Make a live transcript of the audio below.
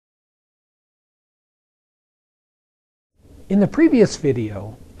In the previous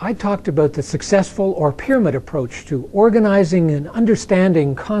video, I talked about the successful or pyramid approach to organizing and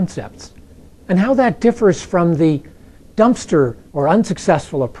understanding concepts, and how that differs from the dumpster or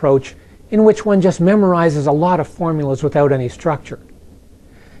unsuccessful approach in which one just memorizes a lot of formulas without any structure.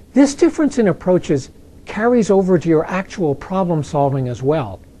 This difference in approaches carries over to your actual problem solving as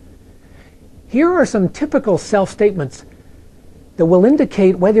well. Here are some typical self-statements that will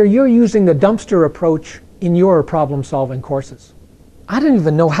indicate whether you're using the dumpster approach in your problem solving courses. I don't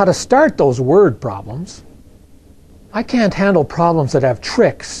even know how to start those word problems. I can't handle problems that have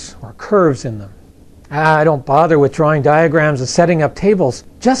tricks or curves in them. I don't bother with drawing diagrams and setting up tables.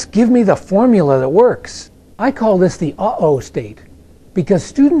 Just give me the formula that works. I call this the uh-oh state, because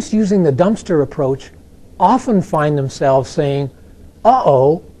students using the dumpster approach often find themselves saying,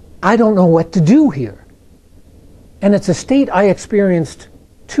 uh-oh, I don't know what to do here. And it's a state I experienced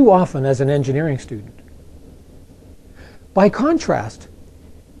too often as an engineering student. By contrast,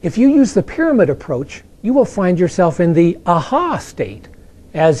 if you use the pyramid approach, you will find yourself in the aha state,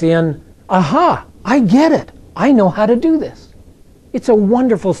 as in, aha, I get it. I know how to do this. It's a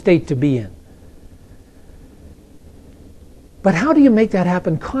wonderful state to be in. But how do you make that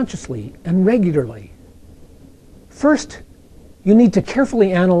happen consciously and regularly? First, you need to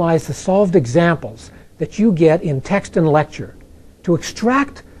carefully analyze the solved examples that you get in text and lecture to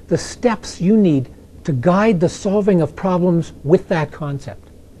extract the steps you need to guide the solving of problems with that concept.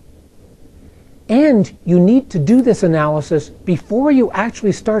 And you need to do this analysis before you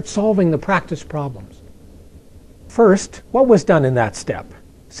actually start solving the practice problems. First, what was done in that step?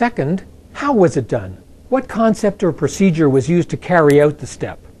 Second, how was it done? What concept or procedure was used to carry out the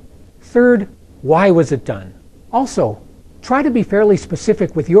step? Third, why was it done? Also, try to be fairly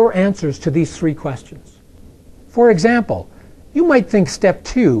specific with your answers to these three questions. For example, you might think step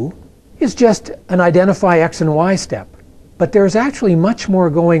 2 is just an identify X and Y step, but there's actually much more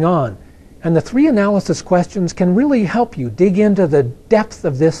going on, and the three analysis questions can really help you dig into the depth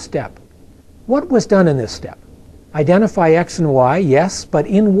of this step. What was done in this step? Identify X and Y, yes, but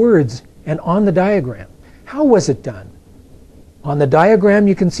in words and on the diagram. How was it done? On the diagram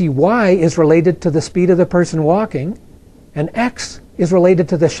you can see Y is related to the speed of the person walking, and X is related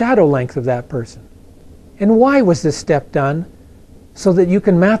to the shadow length of that person. And why was this step done? So that you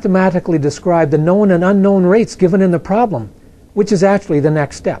can mathematically describe the known and unknown rates given in the problem, which is actually the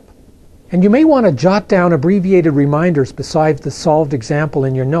next step. And you may want to jot down abbreviated reminders beside the solved example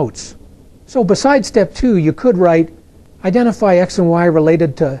in your notes. So besides step 2, you could write, identify X and Y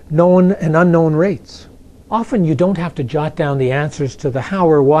related to known and unknown rates. Often you don't have to jot down the answers to the how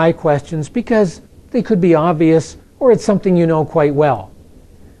or why questions because they could be obvious or it's something you know quite well.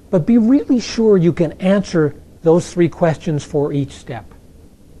 But be really sure you can answer those three questions for each step.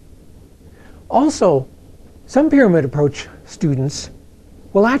 Also, some pyramid approach students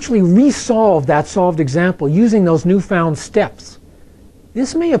will actually resolve that solved example using those newfound steps.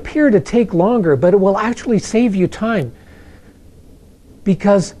 This may appear to take longer, but it will actually save you time,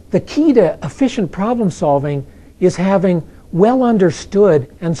 because the key to efficient problem solving is having well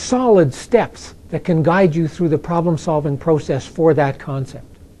understood and solid steps that can guide you through the problem solving process for that concept.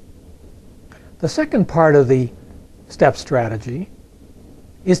 The second part of the step strategy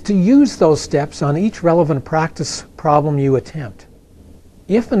is to use those steps on each relevant practice problem you attempt.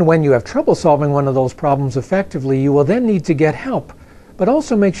 If and when you have trouble solving one of those problems effectively, you will then need to get help, but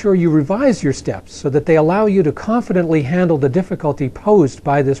also make sure you revise your steps so that they allow you to confidently handle the difficulty posed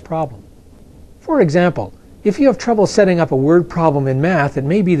by this problem. For example, if you have trouble setting up a word problem in math, it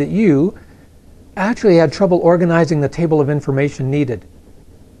may be that you actually had trouble organizing the table of information needed.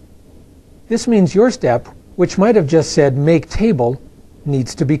 This means your step, which might have just said make table,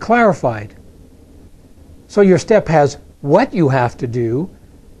 needs to be clarified. So your step has what you have to do,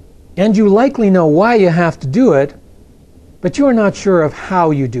 and you likely know why you have to do it, but you are not sure of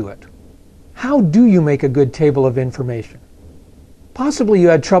how you do it. How do you make a good table of information? Possibly you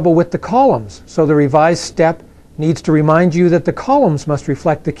had trouble with the columns, so the revised step needs to remind you that the columns must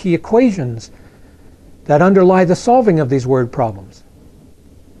reflect the key equations that underlie the solving of these word problems.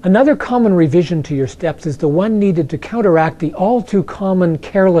 Another common revision to your steps is the one needed to counteract the all too common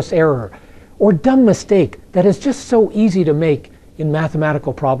careless error or dumb mistake that is just so easy to make in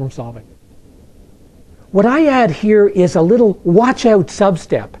mathematical problem solving. What I add here is a little watch out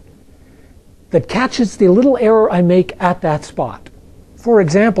sub-step that catches the little error I make at that spot. For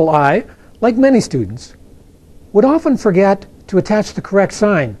example, I, like many students, would often forget to attach the correct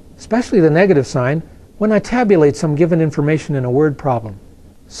sign, especially the negative sign, when I tabulate some given information in a word problem.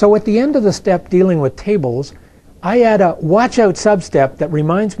 So at the end of the step dealing with tables, I add a watch out sub-step that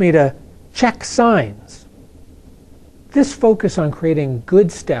reminds me to check signs. This focus on creating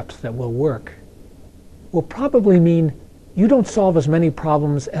good steps that will work will probably mean you don't solve as many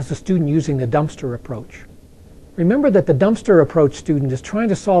problems as the student using the dumpster approach. Remember that the dumpster approach student is trying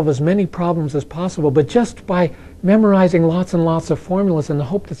to solve as many problems as possible, but just by memorizing lots and lots of formulas in the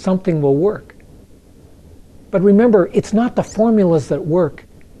hope that something will work. But remember, it's not the formulas that work.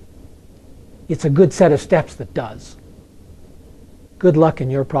 It's a good set of steps that does. Good luck in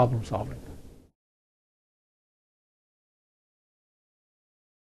your problem solving.